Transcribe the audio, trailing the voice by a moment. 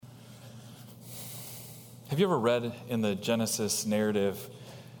Have you ever read in the Genesis narrative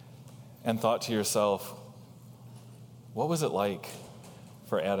and thought to yourself, what was it like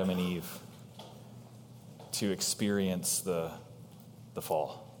for Adam and Eve to experience the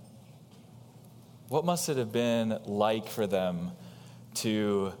fall? What must it have been like for them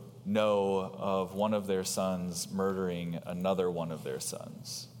to know of one of their sons murdering another one of their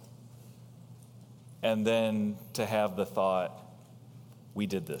sons? And then to have the thought, we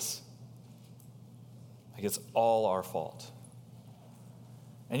did this. Like it's all our fault.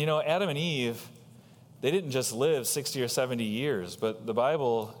 And Adam and Eve, they didn't just live 60 or 70 years, but the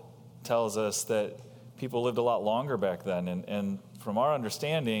Bible tells us that people lived a lot longer back then. And from our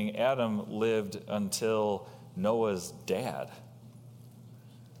understanding, Adam lived until Noah's dad.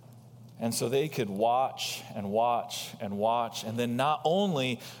 And so they could watch and watch and watch. And then not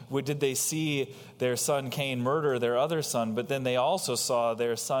only did they see their son Cain murder their other son, but then they also saw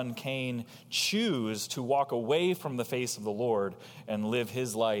their son Cain choose to walk away from the face of the Lord and live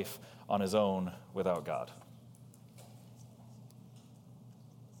his life on his own without God.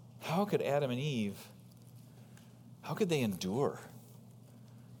 How could Adam and Eve, how could they endure?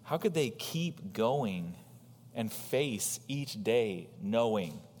 How could they keep going and face each day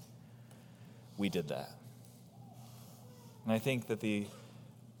knowing we did that? And I think that the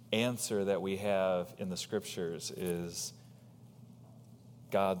answer that we have in the scriptures is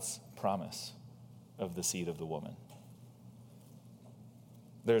God's promise of the seed of the woman.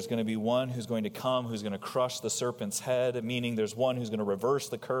 There's going to be one who's going to come, who's going to crush the serpent's head, meaning there's one who's going to reverse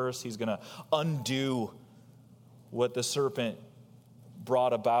the curse. He's going to undo what the serpent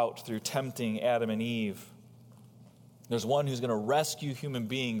brought about through tempting Adam and Eve. There's one who's going to rescue human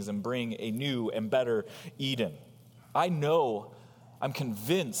beings and bring a new and better Eden. I'm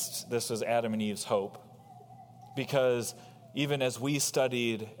convinced this was Adam and Eve's hope, because even as we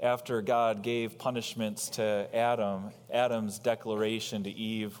studied after God gave punishments to Adam, Adam's declaration to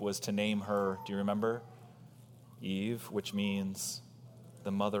Eve was to name her, do you remember? Eve, which means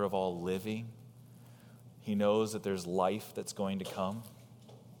the mother of all living. He knows that there's life that's going to come.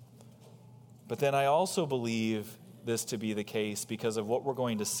 But then I also believe this to be the case because of what we're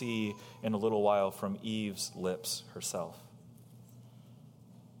going to see in a little while from Eve's lips herself.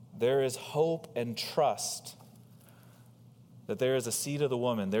 There is hope and trust that there is a seed of the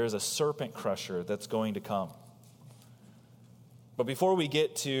woman, there is a serpent crusher that's going to come. But before we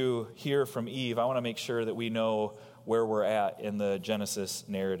get to hear from Eve, I want to make sure that we know where we're at in the Genesis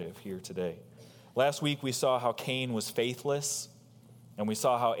narrative here today. Last week we saw how Cain was faithless, and we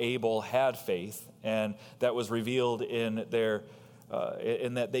saw how Abel had faith, and that was revealed in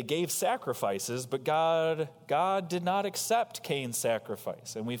that they gave sacrifices, but God did not accept Cain's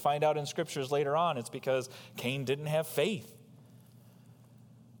sacrifice. And we find out in scriptures later on it's because Cain didn't have faith.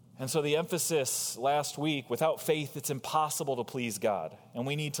 And so the emphasis last week, without faith, it's impossible to please God. And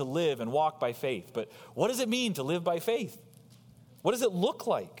we need to live and walk by faith. But what does it mean to live by faith? What does it look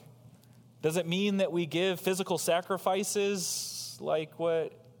like? Does it mean that we give physical sacrifices like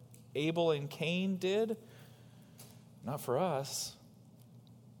what Abel and Cain did? Not for us.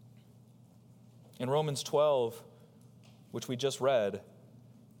 In Romans 12, which we just read,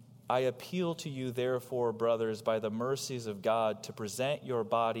 I appeal to you, therefore, brothers, by the mercies of God, to present your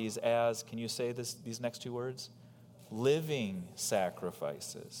bodies as, can you say these next two words? Living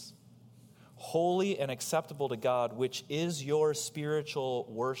sacrifices, holy and acceptable to God, which is your spiritual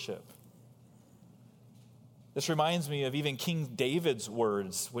worship. This reminds me of even King David's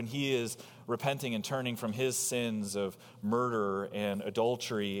words when he is repenting and turning from his sins of murder and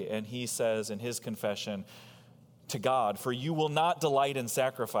adultery. And he says in his confession to God, for you will not delight in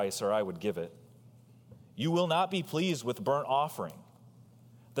sacrifice, or I would give it. You will not be pleased with burnt offering.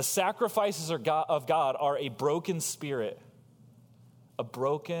 The sacrifices of God are a broken spirit, a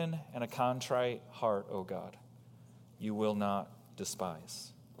broken and a contrite heart, O God, you will not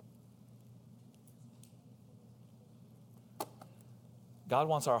despise. God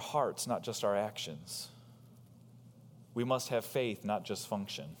wants our hearts, not just our actions. We must have faith, not just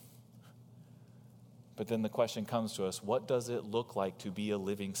function. But then the question comes to us, what does it look like to be a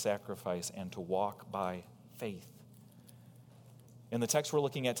living sacrifice and to walk by faith? In the text we're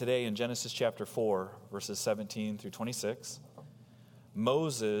looking at today in Genesis chapter 4, verses 17 through 26,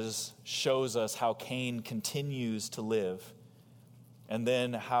 Moses shows us how Cain continues to live, and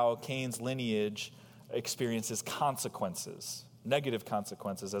then how Cain's lineage experiences consequences, negative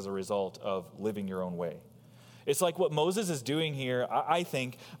consequences as a result of living your own way. It's like what Moses is doing here. I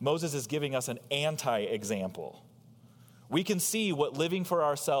think Moses is giving us an anti-example. We can see what living for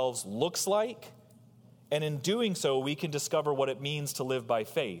ourselves looks like And in doing so, we can discover what it means to live by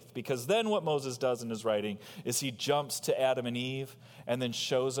faith. Because then what Moses does in his writing is he jumps to Adam and Eve and then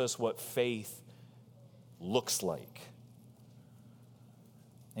shows us what faith looks like.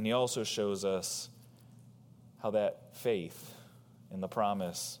 And he also shows us how that faith in the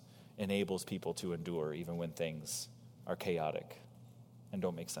promise enables people to endure even when things are chaotic and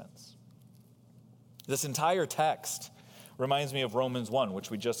don't make sense. This entire text reminds me of Romans 1, which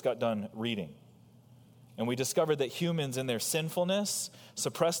we just got done reading. And we discovered that humans in their sinfulness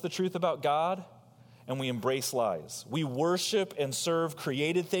suppress the truth about God, and we embrace lies. We worship and serve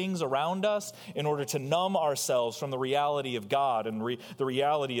created things around us in order to numb ourselves from the reality of God and the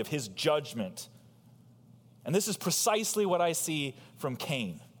reality of his judgment. And this is precisely what I see from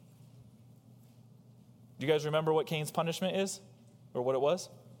Cain. Do you guys remember what Cain's punishment is? Or what it was?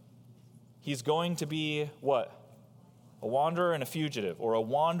 He's going to be what? A wanderer and a fugitive, or a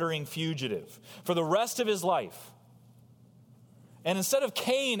wandering fugitive for the rest of his life. And instead of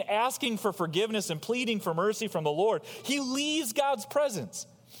Cain asking for forgiveness and pleading for mercy from the Lord, he leaves God's presence.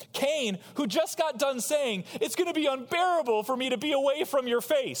 Cain, who just got done saying, it's going to be unbearable for me to be away from your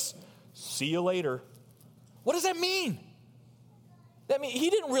face. See you later. What does that mean? That means he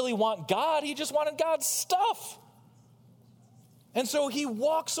didn't really want God. He just wanted God's stuff. And so he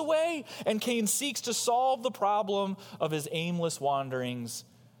walks away, and Cain seeks to solve the problem of his aimless wanderings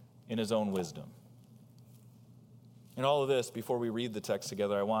in his own wisdom. In all of this, before we read the text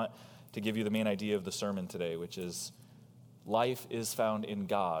together, I want to give you the main idea of the sermon today, which is life is found in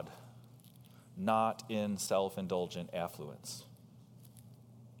God, not in self-indulgent affluence.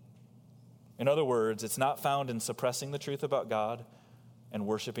 In other words, it's not found in suppressing the truth about God and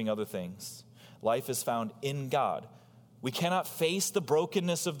worshiping other things. Life is found in God. We cannot face the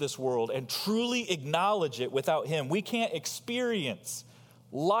brokenness of this world and truly acknowledge it without him. We can't experience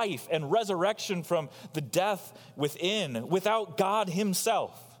life and resurrection from the death within without God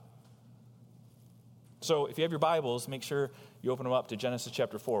himself. So if you have your Bibles, make sure you open them up to Genesis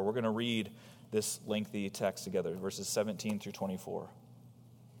chapter 4. We're going to read this lengthy text together, verses 17 through 24.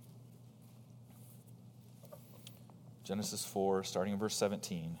 Genesis 4, starting in verse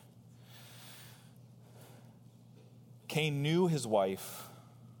 17. Cain knew his wife,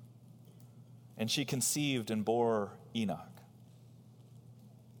 and she conceived and bore Enoch.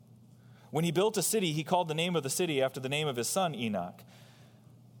 When he built a city, he called the name of the city after the name of his son Enoch.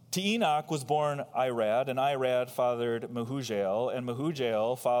 To Enoch was born Irad, and Irad fathered Mehujael, and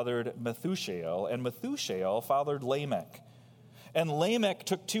Mehujael fathered Methushael, and Methushael fathered Lamech. And Lamech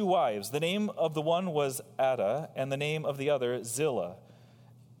took two wives. The name of the one was Adah, and the name of the other Zillah.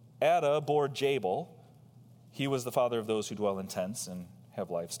 Adah bore Jabal. He was the father of those who dwell in tents and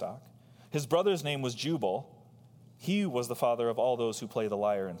have livestock. His brother's name was Jubal. He was the father of all those who play the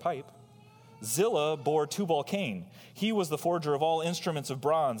lyre and pipe. Zillah bore Tubal-Cain. He was the forger of all instruments of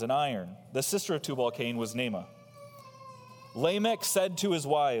bronze and iron. The sister of Tubal-Cain was Naamah. Lamech said to his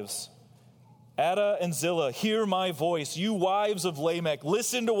wives, Adah and Zillah, hear my voice. You wives of Lamech,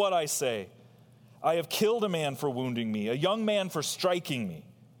 listen to what I say. I have killed a man for wounding me, a young man for striking me.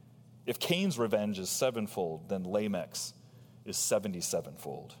 If Cain's revenge is sevenfold, then Lamech's is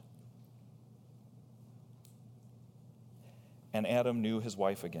 77-fold. And Adam knew his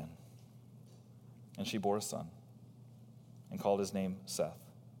wife again, and she bore a son, and called his name Seth.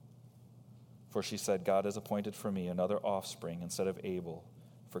 For she said, God has appointed for me another offspring instead of Abel,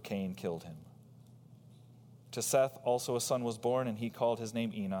 for Cain killed him. To Seth also a son was born, and he called his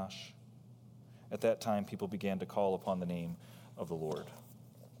name Enosh. At that time, people began to call upon the name of the Lord.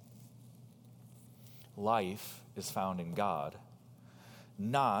 Life is found in God,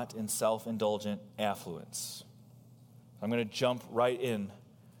 not in self-indulgent affluence. I'm going to jump right in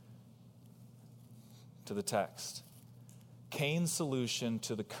to the text. Cain's solution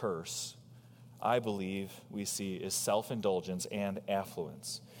to the curse, I believe we see, is self-indulgence and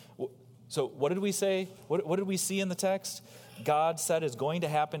affluence. So what did we say? What did we see in the text? God said is going to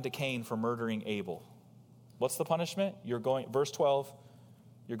happen to Cain for murdering Abel. What's the punishment? Verse 12,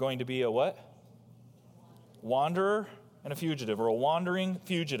 you're going to be a what? Wanderer and a fugitive, or a wandering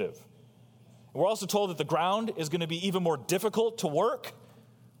fugitive. We're also told that the ground is going to be even more difficult to work.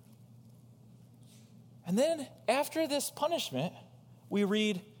 And then after this punishment, we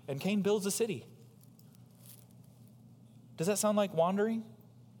read, and Cain builds a city. Does that sound like wandering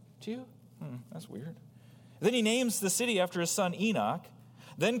to you? That's weird. Then he names the city after his son Enoch.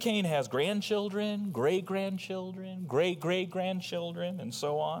 Then Cain has grandchildren, great-grandchildren, great-great-grandchildren, and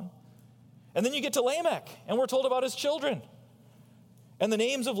so on. And then you get to Lamech, and we're told about his children. And the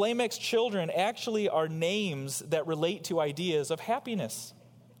names of Lamech's children actually are names that relate to ideas of happiness.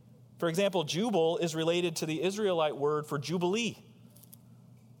 For example, jubal is related to the Israelite word for jubilee.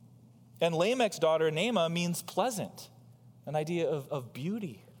 And Lamech's daughter, Naamah, means pleasant, an idea of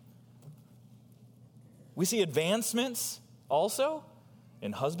beauty. We see advancements also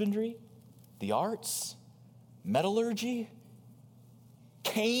in husbandry, the arts, metallurgy.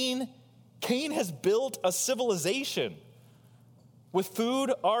 Cain has built a civilization with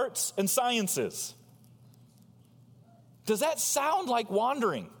food, arts, and sciences. Does that sound like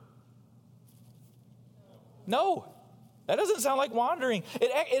wandering? No, that doesn't sound like wandering.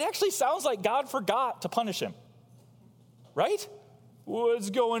 It actually sounds like God forgot to punish him. Right?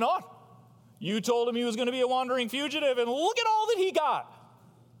 What's going on? You told him he was going to be a wandering fugitive, and look at all that he got.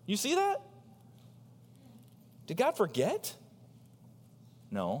 You see that? Did God forget?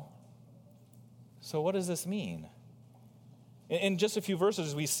 No. So what does this mean? In just a few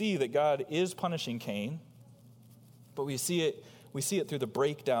verses, we see that God is punishing Cain, but we see it through the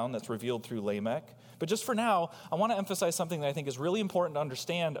breakdown that's revealed through Lamech. But just for now, I want to emphasize something that I think is really important to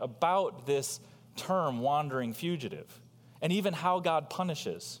understand about this term, wandering fugitive, and even how God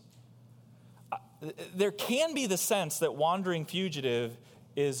punishes. There can be the sense that wandering fugitive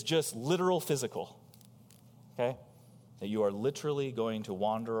is just literal physical, okay? That you are literally going to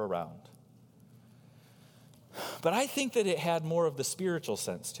wander around. But I think that it had more of the spiritual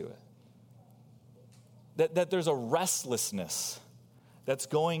sense to it. That there's a restlessness that's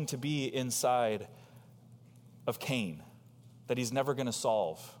going to be inside of Cain that he's never going to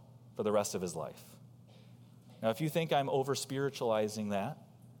solve for the rest of his life. Now, if you think I'm over-spiritualizing that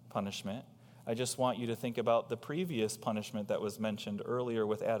punishment, I just want you to think about the previous punishment that was mentioned earlier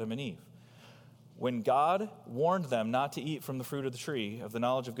with Adam and Eve. When God warned them not to eat from the fruit of the tree of the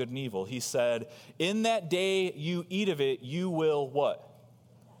knowledge of good and evil, he said, in that day you eat of it, you will what?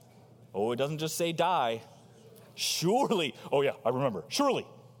 Oh, it doesn't just say die. Surely. Oh yeah, I remember. Surely.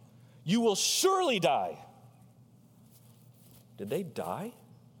 You will surely die. Did they die?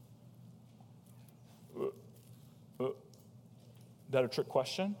 Is that a trick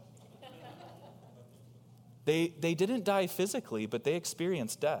question? They didn't die physically, but they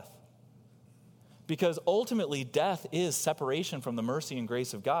experienced death. Because ultimately, death is separation from the mercy and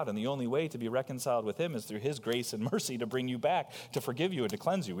grace of God, and the only way to be reconciled with him is through his grace and mercy to bring you back, to forgive you and to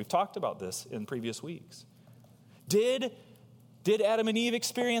cleanse you. We've talked about this in previous weeks. Did Adam and Eve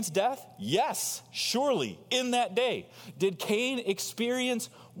experience death? Yes, surely, in that day. Did Cain experience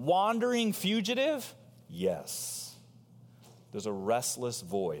wandering fugitive? Yes. There's a restless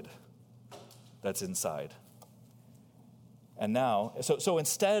void that's inside. And now, so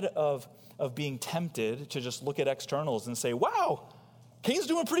instead of being tempted to just look at externals and say, wow, Cain's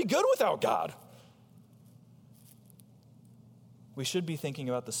doing pretty good without God, we should be thinking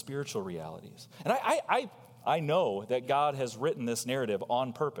about the spiritual realities. And I know that God has written this narrative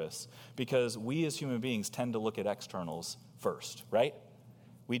on purpose because we as human beings tend to look at externals first, right?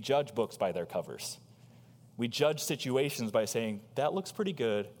 We judge books by their covers. We judge situations by saying, that looks pretty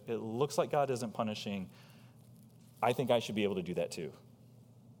good. It looks like God isn't punishing. I think I should be able to do that too.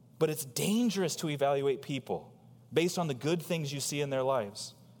 But it's dangerous to evaluate people based on the good things you see in their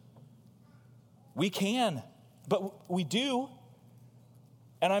lives. We can, but we do.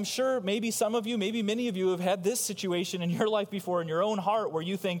 And I'm sure maybe some of you, maybe many of you have had this situation in your life before in your own heart where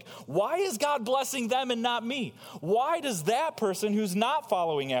you think, why is God blessing them and not me? Why does that person who's not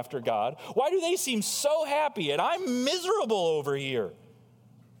following after God, why do they seem so happy and I'm miserable over here?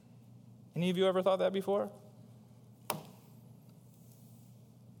 Any of you ever thought that before?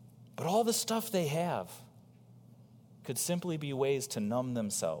 But all the stuff they have could simply be ways to numb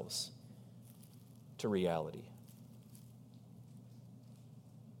themselves to reality.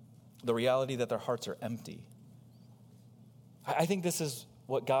 The reality that their hearts are empty. I think this is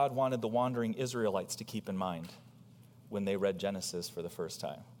what God wanted the wandering Israelites to keep in mind when they read Genesis for the first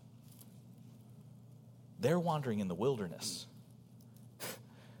time. They're wandering in the wilderness.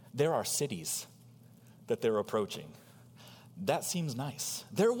 There are cities that they're approaching. That seems nice.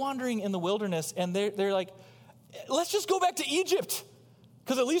 They're wandering in the wilderness and they're like, let's just go back to Egypt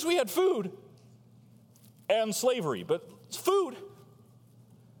because at least we had food and slavery, but it's food.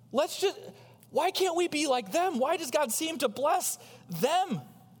 Why can't we be like them? Why does God seem to bless them?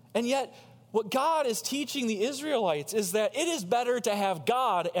 And yet, what God is teaching the Israelites is that it is better to have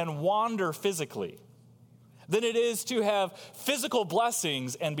God and wander physically than it is to have physical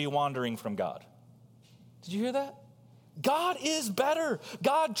blessings and be wandering from God. Did you hear that? God is better.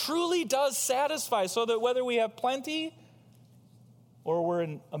 God truly does satisfy so that whether we have plenty or we're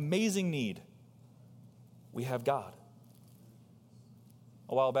in amazing need, we have God.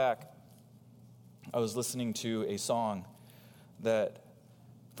 A while back, I was listening to a song that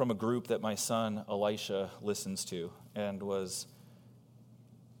from a group that my son Elisha listens to, and was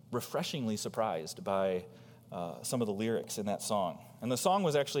refreshingly surprised by some of the lyrics in that song. And the song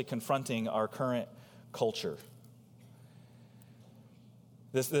was actually confronting our current culture.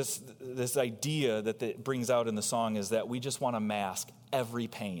 This idea that it brings out in the song is that we just want to mask every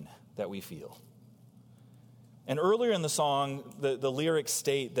pain that we feel. And earlier in the song, the lyrics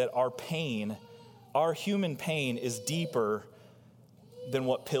state that our pain, our human pain, is deeper than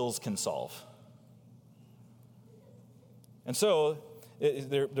what pills can solve. And so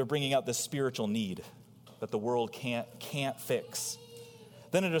they're bringing out this spiritual need that the world can't fix.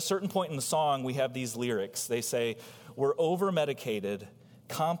 Then at a certain point in the song, we have these lyrics. They say, we're over-medicated,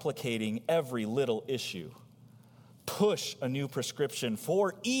 complicating every little issue. Push a new prescription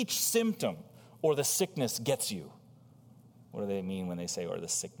for each symptom, or the sickness gets you. What do they mean when they say, or the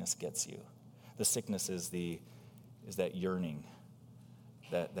sickness gets you? The sickness is that yearning,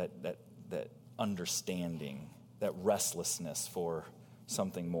 that understanding, that restlessness for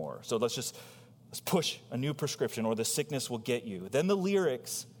something more. So let's push a new prescription, or the sickness will get you. Then the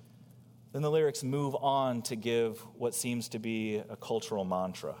lyrics move on to give what seems to be a cultural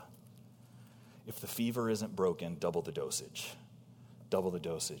mantra. If the fever isn't broken, double the dosage. Double the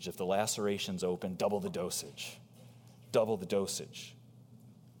dosage. If the laceration's open, double the dosage. Double the dosage.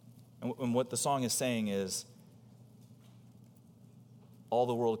 And what the song is saying is, all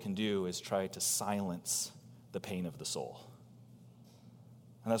the world can do is try to silence the pain of the soul.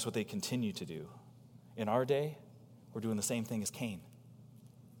 And that's what they continue to do. In our day, we're doing the same thing as Cain.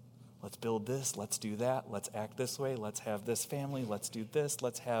 Let's build this, let's do that, let's act this way, let's have this family, let's do this,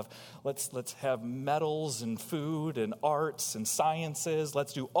 let's have medals and food and arts and sciences,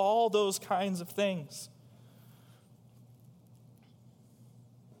 let's do all those kinds of things.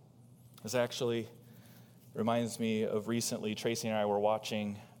 This actually reminds me of recently, Tracy and I were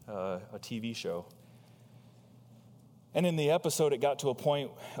watching a TV show. And in the episode, it got to a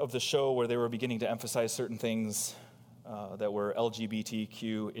point of the show where they were beginning to emphasize certain things that were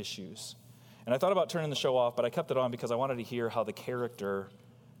LGBTQ issues. And I thought about turning the show off, but I kept it on because I wanted to hear how the character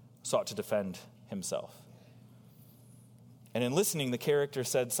sought to defend himself. And in listening, the character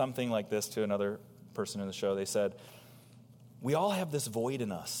said something like this to another person in the show. They said, we all have this void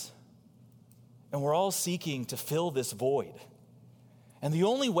in us, and we're all seeking to fill this void. And the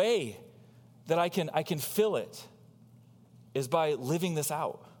only way that I can fill it is by living this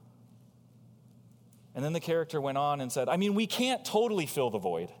out. And then the character went on and said, we can't totally fill the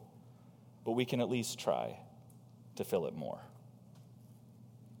void, but we can at least try to fill it more.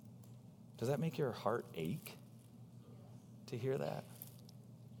 Does that make your heart ache to hear that?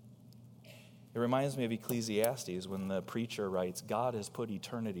 It reminds me of Ecclesiastes when the preacher writes, God has put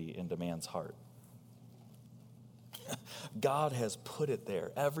eternity into man's heart. God has put it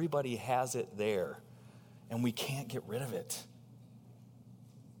there. Everybody has it there, and we can't get rid of it.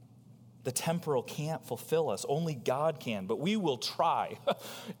 The temporal can't fulfill us. Only God can, but we will try.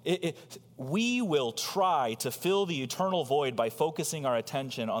 We will try to fill the eternal void by focusing our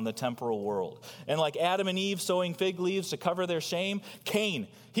attention on the temporal world. And like Adam and Eve sewing fig leaves to cover their shame, Cain,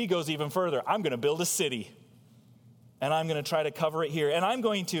 he goes even further. I'm going to build a city, and I'm going to try to cover it here. And I'm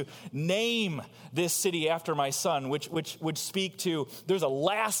going to name this city after my son, which would speak to, there's a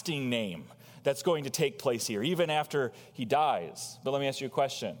lasting name that's going to take place here, even after he dies. But let me ask you a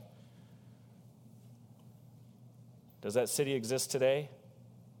question. Does that city exist today?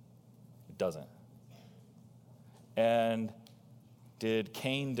 It doesn't. And did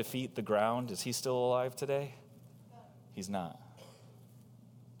Cain defeat the ground? Is he still alive today? He's not.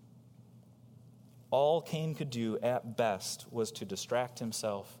 All Cain could do at best was to distract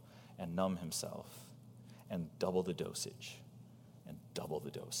himself and numb himself and double the dosage and double the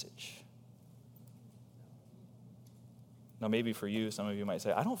dosage. Now, maybe for you, some of you might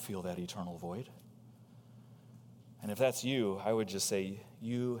say, I don't feel that eternal void. And if that's you, I would just say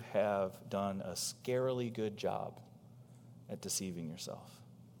you have done a scarily good job at deceiving yourself.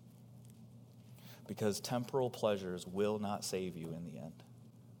 Because temporal pleasures will not save you in the end.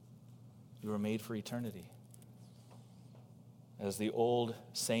 You were made for eternity. As the old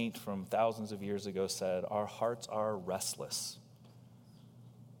saint from thousands of years ago said, our hearts are restless,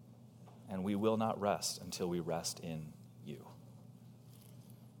 and we will not rest until we rest in you.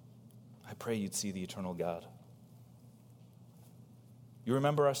 I pray you'd see the eternal God. You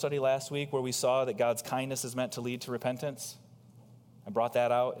remember our study last week where we saw that God's kindness is meant to lead to repentance? I brought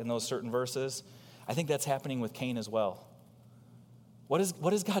that out in those certain verses. I think that's happening with Cain as well. What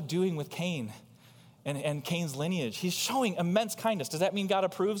is God doing with Cain and Cain's lineage? He's showing immense kindness. Does that mean God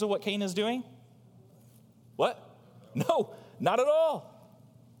approves of what Cain is doing? What? No, not at all.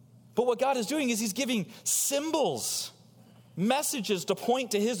 But what God is doing is he's giving symbols, messages to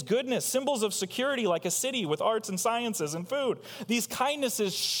point to his goodness, symbols of security like a city with arts and sciences and food. These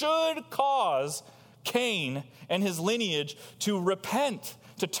kindnesses should cause Cain and his lineage to repent,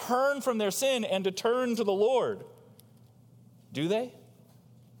 to turn from their sin and to turn to the Lord. Do they?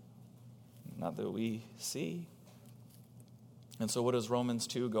 Not that we see. And so what does Romans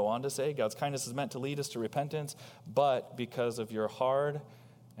 2 go on to say? God's kindness is meant to lead us to repentance, but because of your hard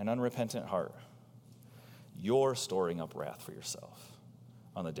and unrepentant heart, you're storing up wrath for yourself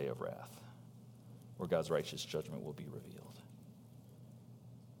on the day of wrath, where God's righteous judgment will be revealed.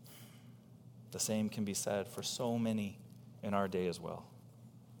 The same can be said for so many in our day as well.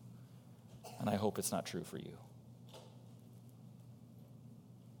 And I hope it's not true for you.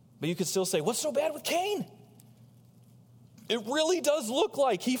 But you could still say, what's so bad with Cain? It really does look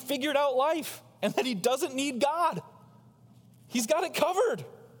like he figured out life and that he doesn't need God. He's got it covered.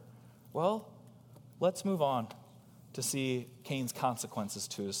 Well, let's move on to see Cain's consequences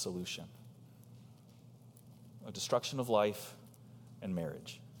to his solution: a destruction of life and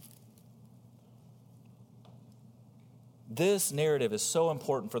marriage. This narrative is so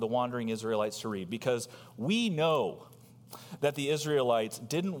important for the wandering Israelites to read because we know that the Israelites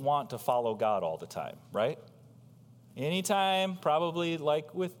didn't want to follow God all the time, right? Anytime, probably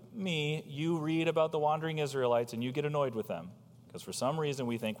like with me, you read about the wandering Israelites and you get annoyed with them because for some reason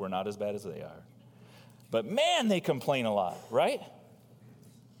we think we're not as bad as they are. But man, they complain a lot, right?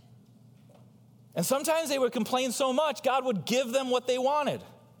 And sometimes they would complain so much, God would give them what they wanted,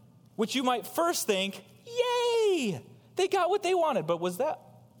 which you might first think, yay, they got what they wanted. But was that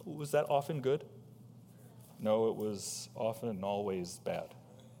often good? No, it was often always bad,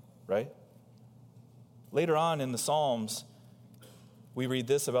 right? Later on in the Psalms, we read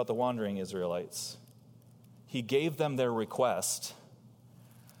this about the wandering Israelites. He gave them their request,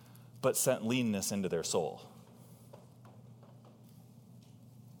 but sent leanness into their soul.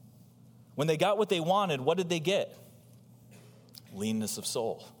 When they got what they wanted, what did they get? Leanness of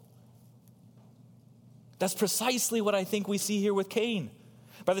soul. That's precisely what I think we see here with Cain.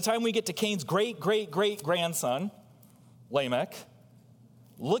 By the time we get to Cain's great-great-great-grandson, Lamech,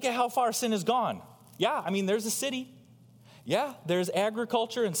 look at how far sin has gone. Yeah, I mean, there's a city. Yeah, there's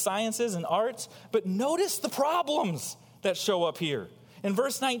agriculture and sciences and arts. But notice the problems that show up here. In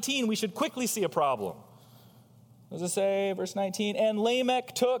verse 19, we should quickly see a problem. What does it say? Verse 19, and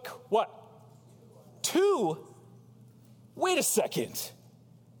Lamech took what? 2? Wait a second.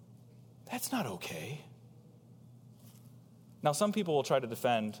 That's not okay. Now, some people will try to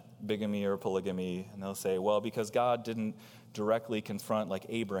defend bigamy or polygamy, and they'll say, well, because God didn't directly confront like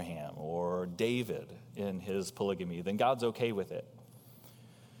Abraham or David in his polygamy, then God's okay with it.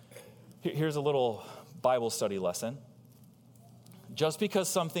 Here's a little Bible study lesson. Just because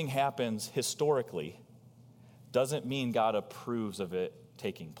something happens historically doesn't mean God approves of it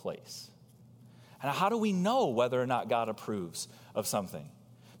taking place. And how do we know whether or not God approves of something?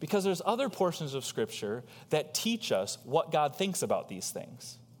 Because there's other portions of Scripture that teach us what God thinks about these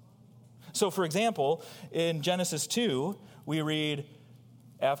things. So, for example, in Genesis 2, we read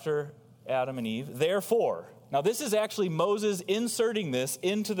after Adam and Eve, therefore. Now, this is actually Moses inserting this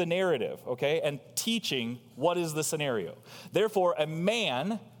into the narrative, okay, and teaching what is the scenario. Therefore, a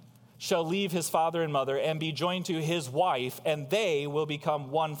man shall leave his father and mother and be joined to his wife, and they will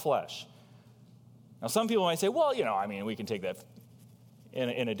become one flesh. Now, some people might say, well, we can take that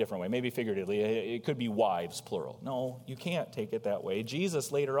in a different way, maybe figuratively. It could be wives, plural. No, you can't take it that way.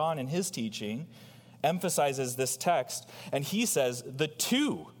 Jesus, later on in his teaching, emphasizes this text, and he says, the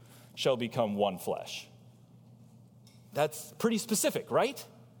two shall become one flesh. That's pretty specific, right?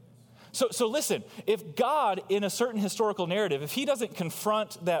 So listen, if God, in a certain historical narrative, if he doesn't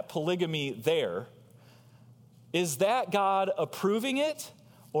confront that polygamy there, is that God approving it,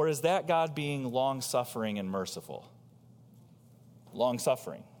 or is that God being long-suffering and merciful?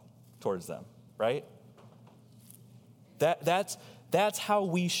 Long-suffering towards them, right? That's how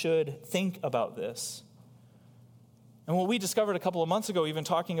we should think about this. And what we discovered a couple of months ago, even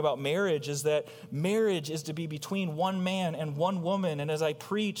talking about marriage, is that marriage is to be between one man and one woman. And as I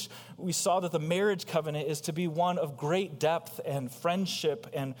preached, we saw that the marriage covenant is to be one of great depth and friendship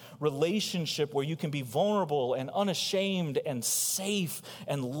and relationship where you can be vulnerable and unashamed and safe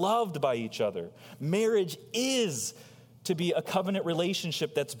and loved by each other. Marriage is to be a covenant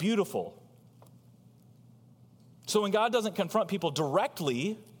relationship that's beautiful. So when God doesn't confront people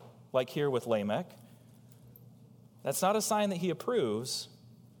directly, like here with Lamech, that's not a sign that he approves.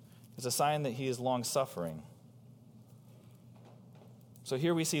 It's a sign that he is long-suffering. So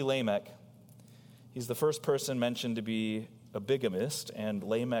here we see Lamech. He's the first person mentioned to be a bigamist, and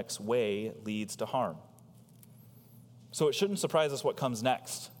Lamech's way leads to harm. So it shouldn't surprise us what comes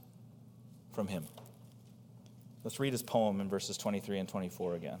next from him. Let's read his poem in verses 23 and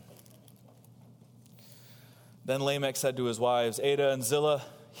 24 again. Then Lamech said to his wives, Adah and Zillah,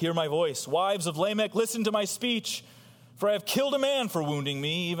 hear my voice. Wives of Lamech, listen to my speech. For I have killed a man for wounding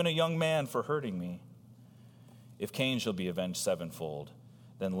me, even a young man for hurting me. If Cain shall be avenged sevenfold,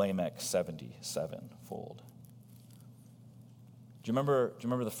 then Lamech 77-fold. Do you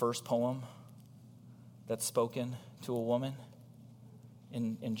remember the first poem that's spoken to a woman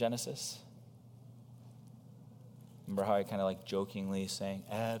in Genesis? Remember how I kind of like jokingly saying,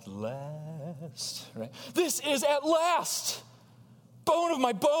 at last, right? This is at last, bone of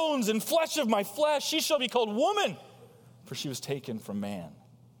my bones and flesh of my flesh. She shall be called woman, for she was taken from man.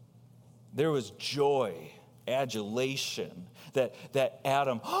 There was joy, adulation, that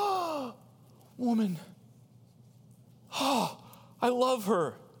Adam, woman, I love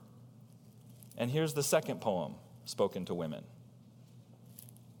her. And here's the second poem spoken to women.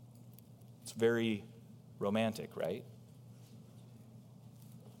 It's very romantic, right?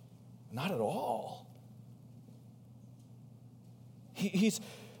 Not at all. He's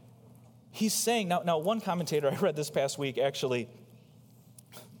saying, now one commentator I read this past week actually,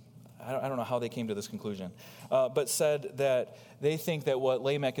 I don't know how they came to this conclusion, but said that they think that what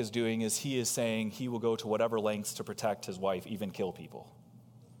Lamech is doing is he is saying he will go to whatever lengths to protect his wife, even kill people.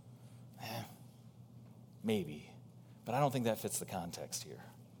 Maybe, but I don't think that fits the context here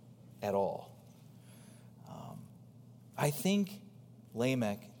at all. I think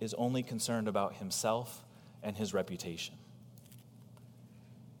Lamech is only concerned about himself and his reputation.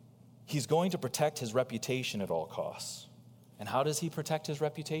 He's going to protect his reputation at all costs. And how does he protect his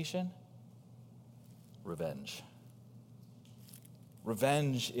reputation? Revenge.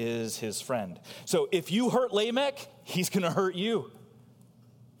 Revenge is his friend. So if you hurt Lamech, he's going to hurt you.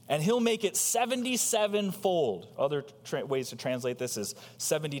 And he'll make it 77-fold. Other ways to translate this is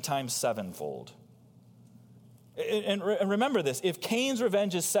 70 times 7-fold. And remember this, if Cain's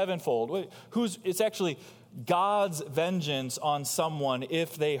revenge is 7-fold, it's actually God's vengeance on someone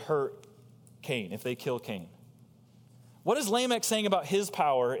if they hurt Cain, if they kill Cain. What is Lamech saying about his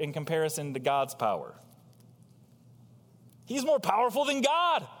power in comparison to God's power? He's more powerful than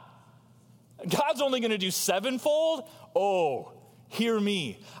God. God's only going to do 7-fold? Oh, hear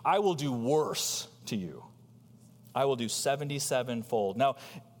me. I will do worse to you. I will do 77-fold. Now,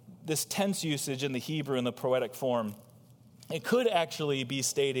 this tense usage in the Hebrew in the poetic form, it could actually be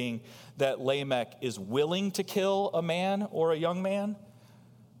stating that Lamech is willing to kill a man or a young man,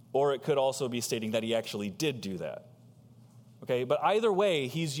 or it could also be stating that he actually did do that. Okay, but either way,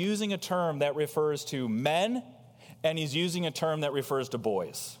 he's using a term that refers to men, and he's using a term that refers to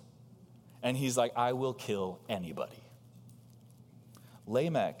boys. And he's like, I will kill anybody.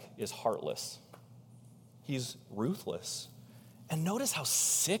 Lamech is heartless. He's ruthless. And notice how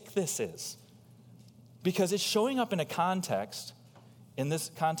sick this is. Because it's showing up in a context, in this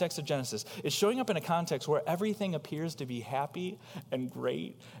context of Genesis, it's showing up in a context where everything appears to be happy and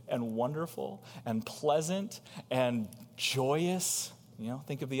great and wonderful and pleasant and joyous. You know,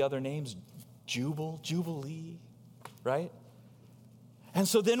 think of the other names, Jubilee, right? And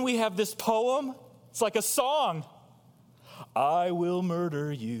so then we have this poem. It's like a song. I will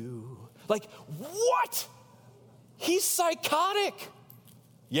murder you. Like, what? He's psychotic.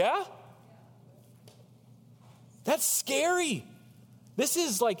 Yeah? That's scary. This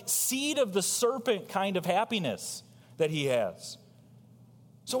is like seed of the serpent kind of happiness that he has.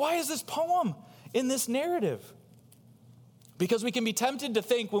 So why is this poem in this narrative? Because we can be tempted to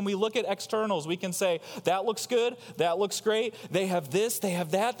think when we look at externals, we can say, that looks good, that looks great, they have this, they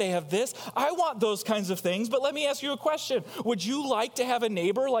have that, they have this. I want those kinds of things, but let me ask you a question. Would you like to have a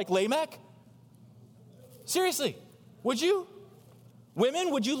neighbor like Lamech? Seriously, would you? Women,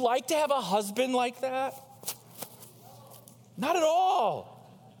 would you like to have a husband like that? Not at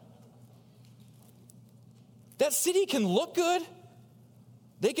all. That city can look good.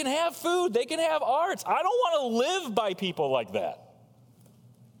 They can have food. They can have arts. I don't want to live by people like that.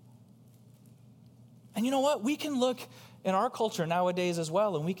 And you know what? We can look in our culture nowadays as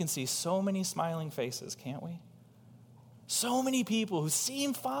well, and we can see so many smiling faces, can't we? So many people who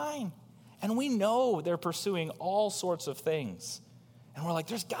seem fine. And we know they're pursuing all sorts of things. And we're like,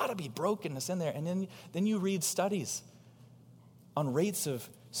 there's got to be brokenness in there. And then you read studies on rates of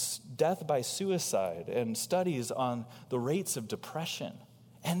death by suicide and studies on the rates of depression.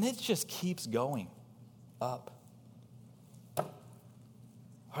 And it just keeps going up.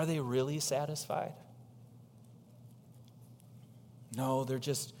 Are they really satisfied? No, they're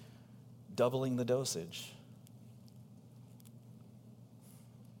just doubling the dosage.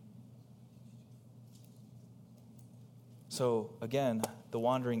 So again, the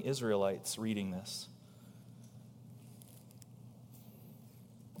wandering Israelites reading this,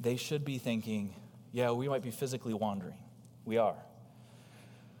 they should be thinking, yeah, we might be physically wandering. We are.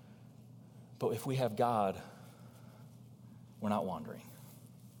 But if we have God, we're not wandering,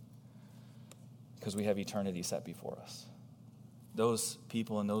 because we have eternity set before us. Those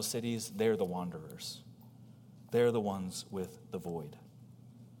people in those cities, they're the wanderers. They're the ones with the void.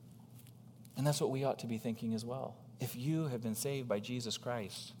 And that's what we ought to be thinking as well. If you have been saved by Jesus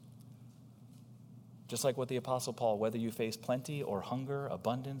Christ, just like what the Apostle Paul, whether you face plenty or hunger,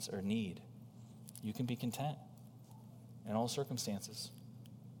 abundance or need, you can be content in all circumstances.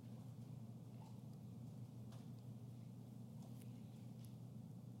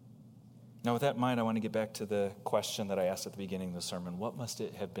 Now, with that in mind, I want to get back to the question that I asked at the beginning of the sermon. What must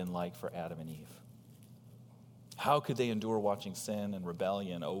it have been like for Adam and Eve? How could they endure watching sin and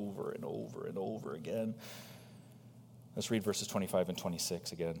rebellion over and over and over again? Let's read verses 25 and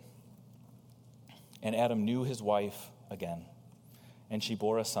 26 again. And Adam knew his wife again, and she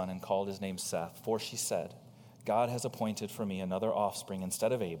bore a son and called his name Seth. For she said, God has appointed for me another offspring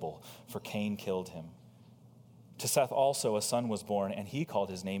instead of Abel, for Cain killed him. To Seth also a son was born, and he called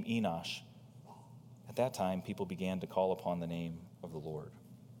his name Enosh. At that time, people began to call upon the name of the Lord.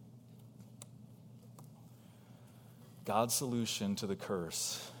 God's solution to the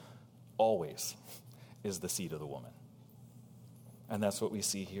curse always is the seed of the woman. And that's what we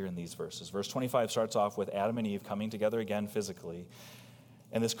see here in these verses. Verse 25 starts off with Adam and Eve coming together again physically.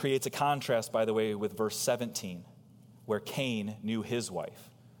 And this creates a contrast, by the way, with verse 17, where Cain knew his wife.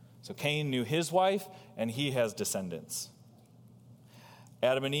 So Cain knew his wife, and he has descendants.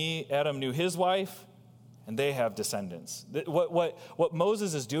 Adam knew his wife, and they have descendants. What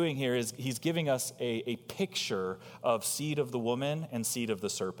Moses is doing here is he's giving us a picture of seed of the woman and seed of the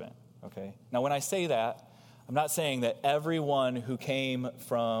serpent. Okay. Now, when I say that, I'm not saying that everyone who came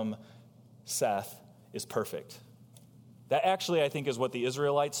from Seth is perfect. That actually, I think, is what the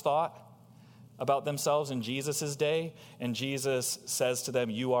Israelites thought about themselves in Jesus' day. And Jesus says to them,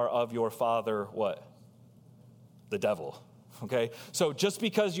 you are of your father, what? The devil. Okay? So just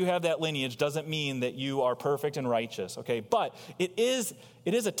because you have that lineage doesn't mean that you are perfect and righteous. Okay? But it is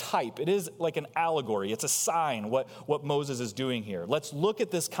a type. It is like an allegory. It's a sign what Moses is doing here. Let's look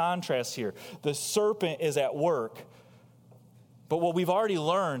at this contrast here. The serpent is at work. But what we've already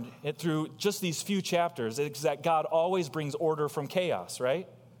learned through just these few chapters is that God always brings order from chaos, right?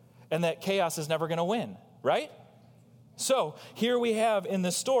 And that chaos is never going to win, right? So here we have in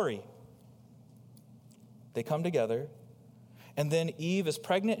this story, they come together, and then Eve is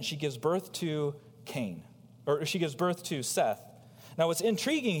pregnant and she gives birth to she gives birth to Seth. Now what's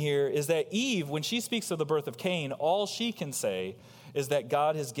intriguing here is that Eve, when she speaks of the birth of Cain, all she can say is that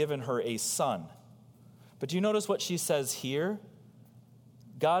God has given her a son. But do you notice what she says here?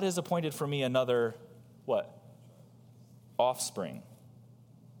 God has appointed for me another, what? Offspring.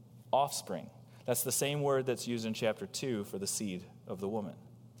 Offspring. That's the same word that's used in chapter 2 for the seed of the woman.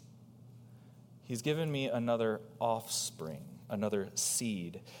 He's given me another offspring, another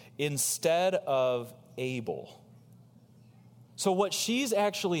seed, instead of Abel. So what she's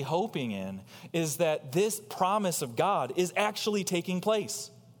actually hoping in is that this promise of God is actually taking place.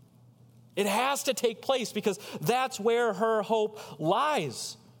 It has to take place because that's where her hope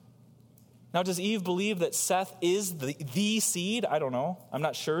lies. Now, does Eve believe that Seth is the seed? I don't know. I'm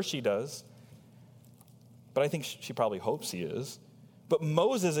not sure she does. But I think she probably hopes he is. But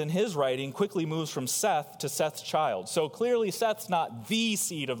Moses, in his writing, quickly moves from Seth to Seth's child. So clearly Seth's not the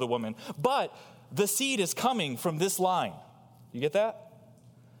seed of the woman, but the seed is coming from this line. You get that?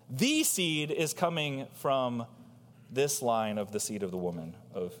 The seed is coming from this line of the seed of the woman,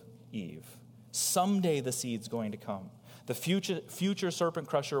 of Eve. Someday the seed's going to come. The future serpent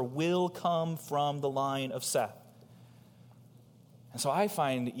crusher will come from the line of Seth. And so I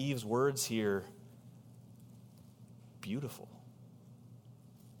find Eve's words here beautiful.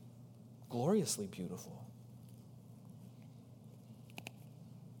 Gloriously beautiful.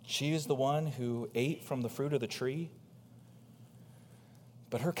 She is the one who ate from the fruit of the tree,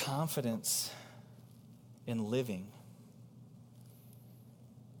 but her confidence in living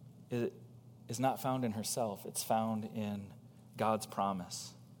is not found in herself. It's found in God's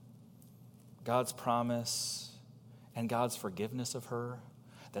promise. God's promise and God's forgiveness of her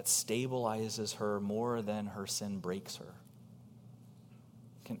that stabilizes her more than her sin breaks her.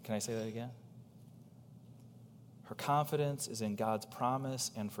 Can I say that again? Her confidence is in God's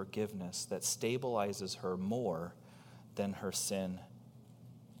promise and forgiveness that stabilizes her more than her sin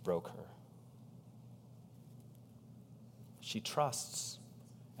broke her. She trusts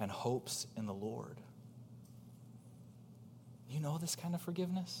and hopes in the Lord. You know this kind of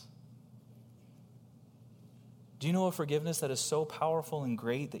forgiveness? Do you know a forgiveness that is so powerful and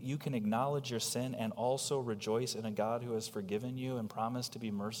great that you can acknowledge your sin and also rejoice in a God who has forgiven you and promised to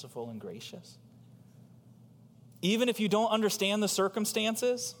be merciful and gracious? Even if you don't understand the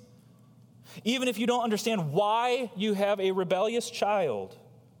circumstances, even if you don't understand why you have a rebellious child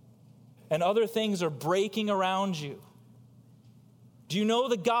and other things are breaking around you, do you know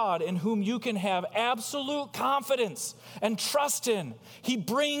the God in whom you can have absolute confidence and trust in? He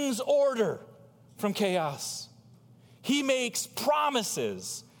brings order from chaos. He makes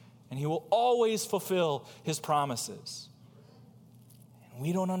promises, and he will always fulfill his promises. And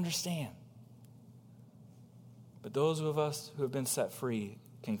we don't understand. But those of us who have been set free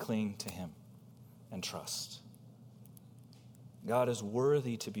can cling to him and trust. God is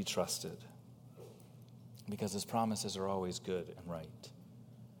worthy to be trusted because his promises are always good and right.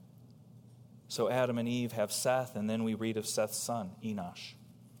 So Adam and Eve have Seth, and then we read of Seth's son, Enosh.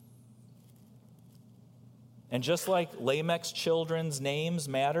 And just like Lamech's children's names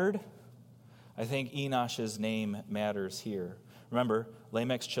mattered, I think Enosh's name matters here. Remember,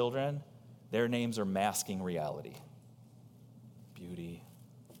 Lamech's children, their names are masking reality. Beauty,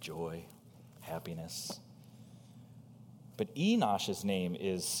 joy, happiness. But Enosh's name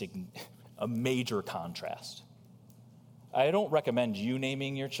is a major contrast. I don't recommend you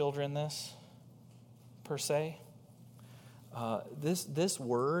naming your children this, per se. This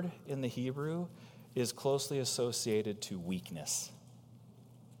word in the Hebrew is closely associated to weakness.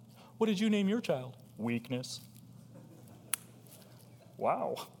 What did you name your child? Weakness.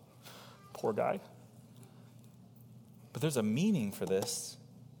 Wow. Poor guy. But there's a meaning for this.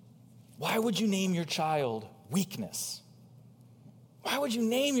 Why would you name your child weakness? Why would you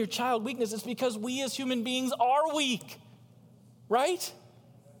name your child weakness? It's because we as human beings are weak, right?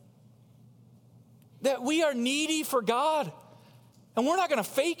 That we are needy for God, and we're not going to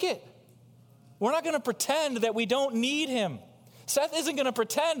fake it. We're not going to pretend that we don't need him. Seth isn't going to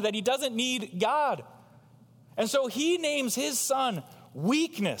pretend that he doesn't need God. And so he names his son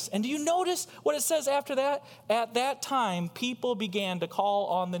Weakness. And do you notice what it says after that? At that time, people began to call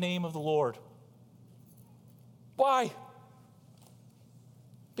on the name of the Lord. Why?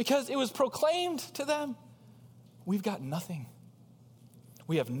 Because it was proclaimed to them, we've got nothing.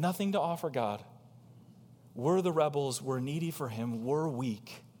 We have nothing to offer God. We're the rebels. We're needy for him. We're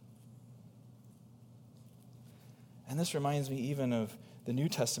weak. And this reminds me even of the New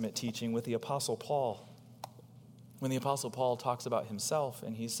Testament teaching with the Apostle Paul. When the Apostle Paul talks about himself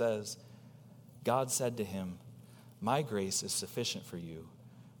and he says, God said to him, my grace is sufficient for you,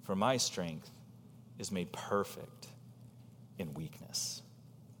 for my strength is made perfect in weakness.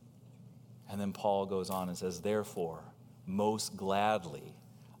 And then Paul goes on and says, therefore, most gladly,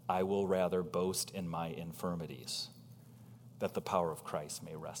 I will rather boast in my infirmities, that the power of Christ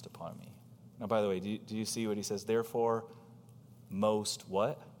may rest upon me. Now, by the way, do you see what he says? Therefore, most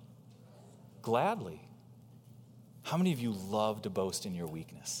what? Gladly. How many of you love to boast in your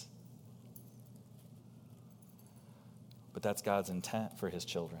weakness? But that's God's intent for his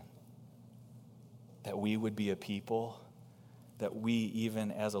children. That we would be a people, that we,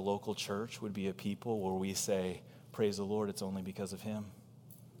 even as a local church, would be a people where we say, praise the Lord, it's only because of him.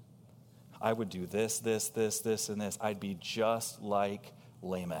 I would do this, and this. I'd be just like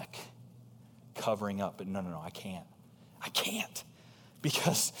Lamech, covering up. But no, I can't. I can't.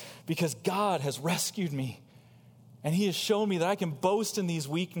 Because God has rescued me. And he has shown me that I can boast in these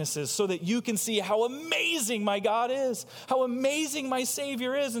weaknesses so that you can see how amazing my God is, how amazing my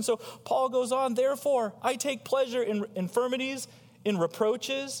Savior is. And so Paul goes on, therefore, I take pleasure in infirmities, in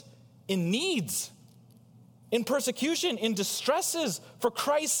reproaches, in needs, in persecution, in distresses, for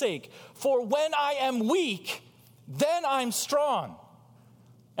Christ's sake. For when I am weak, then I'm strong.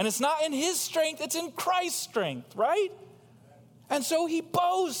 And it's not in his strength, it's in Christ's strength, right? And so he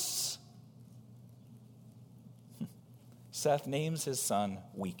boasts. Seth names his son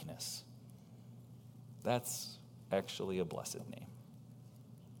Weakness. That's actually a blessed name.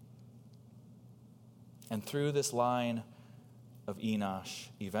 And through this line of Enosh,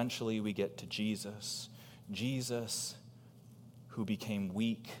 eventually we get to Jesus. Jesus, who became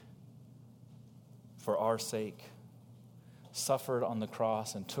weak for our sake, suffered on the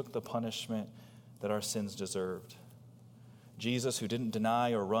cross and took the punishment that our sins deserved. Jesus, who didn't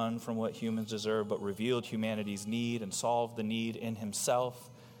deny or run from what humans deserve, but revealed humanity's need and solved the need in himself.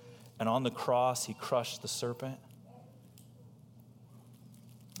 And on the cross, he crushed the serpent.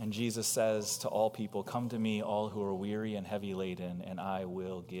 And Jesus says to all people, come to me, all who are weary and heavy laden, and I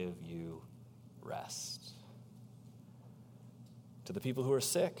will give you rest. To the people who are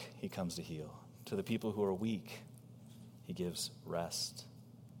sick, he comes to heal. To the people who are weak, he he gives rest.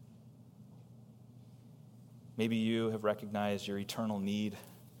 Maybe you have recognized your eternal need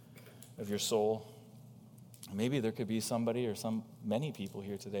of your soul. Maybe there could be somebody or many people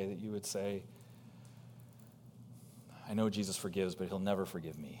here today that you would say, I know Jesus forgives, but he'll never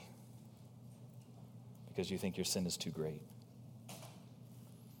forgive me because you think your sin is too great.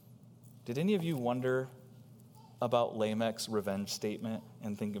 Did any of you wonder about Lamech's revenge statement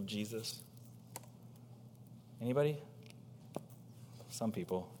and think of Jesus? Anybody? Some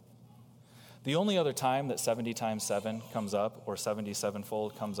people. The only other time that 70 times 7 comes up, or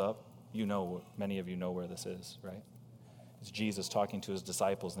 77-fold comes up, many of you know where this is, right? It's Jesus talking to his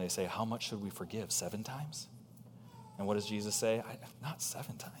disciples, and they say, how much should we forgive? 7 times? And what does Jesus say? Not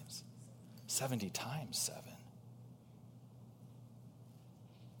 7 times. 70 times 7.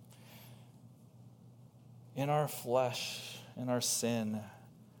 In our flesh, in our sin,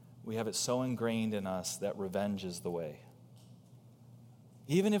 we have it so ingrained in us that revenge is the way.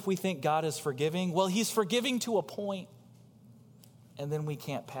 Even if we think God is forgiving, well, he's forgiving to a point, and then we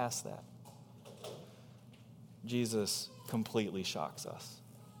can't pass that. Jesus completely shocks us.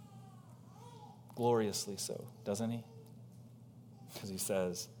 Gloriously so, doesn't he? Because he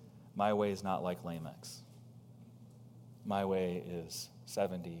says, my way is not like Lamech's. My way is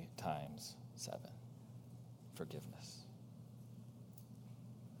 70 times 7. Forgiveness.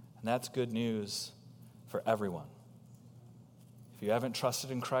 And that's good news for everyone. If you haven't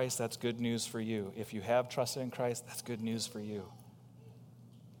trusted in Christ, that's good news for you. If you have trusted in Christ, that's good news for you.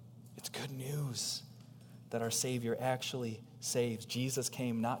 It's good news that our Savior actually saves. Jesus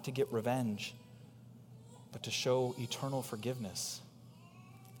came not to get revenge, but to show eternal forgiveness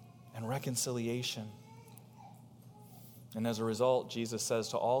and reconciliation. And as a result, Jesus says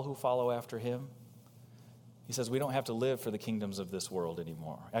to all who follow after him, he says we don't have to live for the kingdoms of this world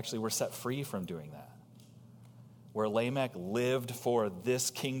anymore. Actually, we're set free from doing that. Where Lamech lived for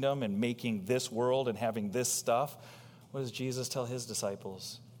this kingdom and making this world and having this stuff, what does Jesus tell his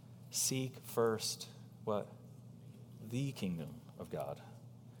disciples? Seek first, what? The kingdom of God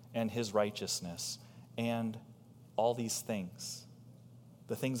and his righteousness and all these things.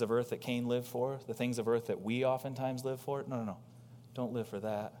 The things of earth that Cain lived for, the things of earth that we oftentimes live for. No. Don't live for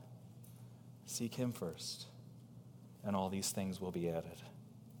that. Seek him first, and all these things will be added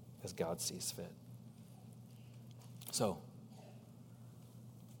as God sees fit. So,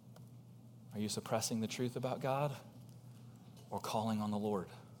 are you suppressing the truth about God or calling on the Lord?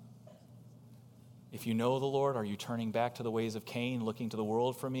 If you know the Lord, are you turning back to the ways of Cain, looking to the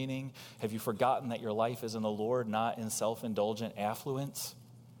world for meaning? Have you forgotten that your life is in the Lord, not in self-indulgent affluence?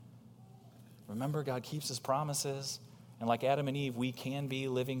 Remember, God keeps his promises. And like Adam and Eve, we can be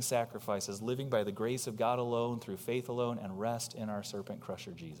living sacrifices, living by the grace of God alone, through faith alone, and rest in our serpent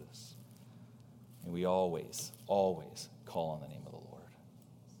crusher, Jesus. And we always, always call on the name of the Lord.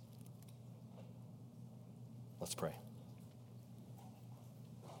 Let's pray.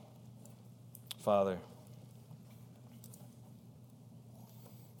 Father,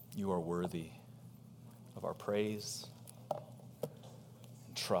 you are worthy of our praise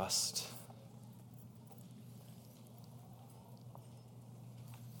and trust.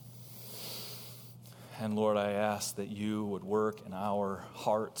 And Lord, I ask that you would work in our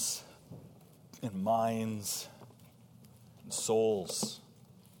hearts and minds and souls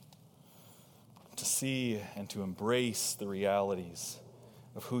to see and to embrace the realities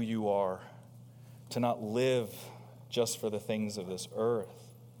of who you are, to not live just for the things of this earth,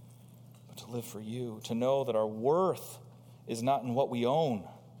 but to live for you, to know that our worth is not in what we own,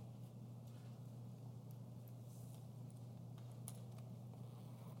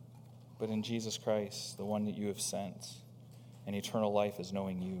 but in Jesus Christ, the one that you have sent, and eternal life is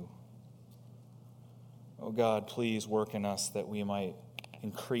knowing you. Oh God, please work in us that we might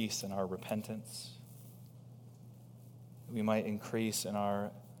increase in our repentance. We might increase in our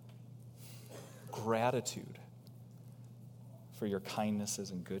gratitude for your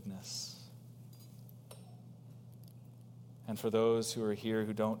kindnesses and goodness. And for those who are here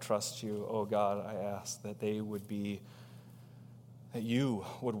who don't trust you, oh God, I ask that that you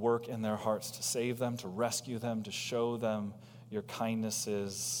would work in their hearts to save them, to rescue them, to show them your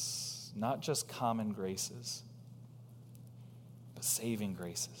kindnesses, not just common graces, but saving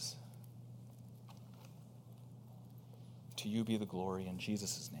graces. To you be the glory in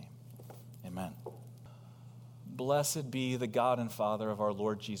Jesus' name. Amen. Blessed be the God and Father of our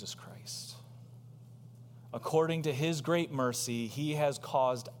Lord Jesus Christ. According to his great mercy, he has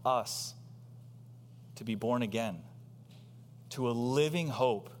caused us to be born again to a living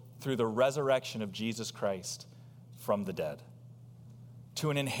hope through the resurrection of Jesus Christ from the dead, to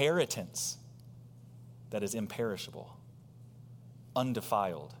an inheritance that is imperishable,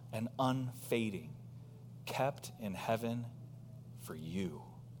 undefiled and unfading, kept in heaven for you,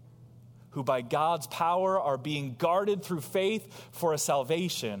 who by God's power are being guarded through faith for a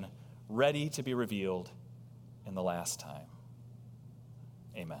salvation ready to be revealed in the last time.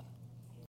 Amen.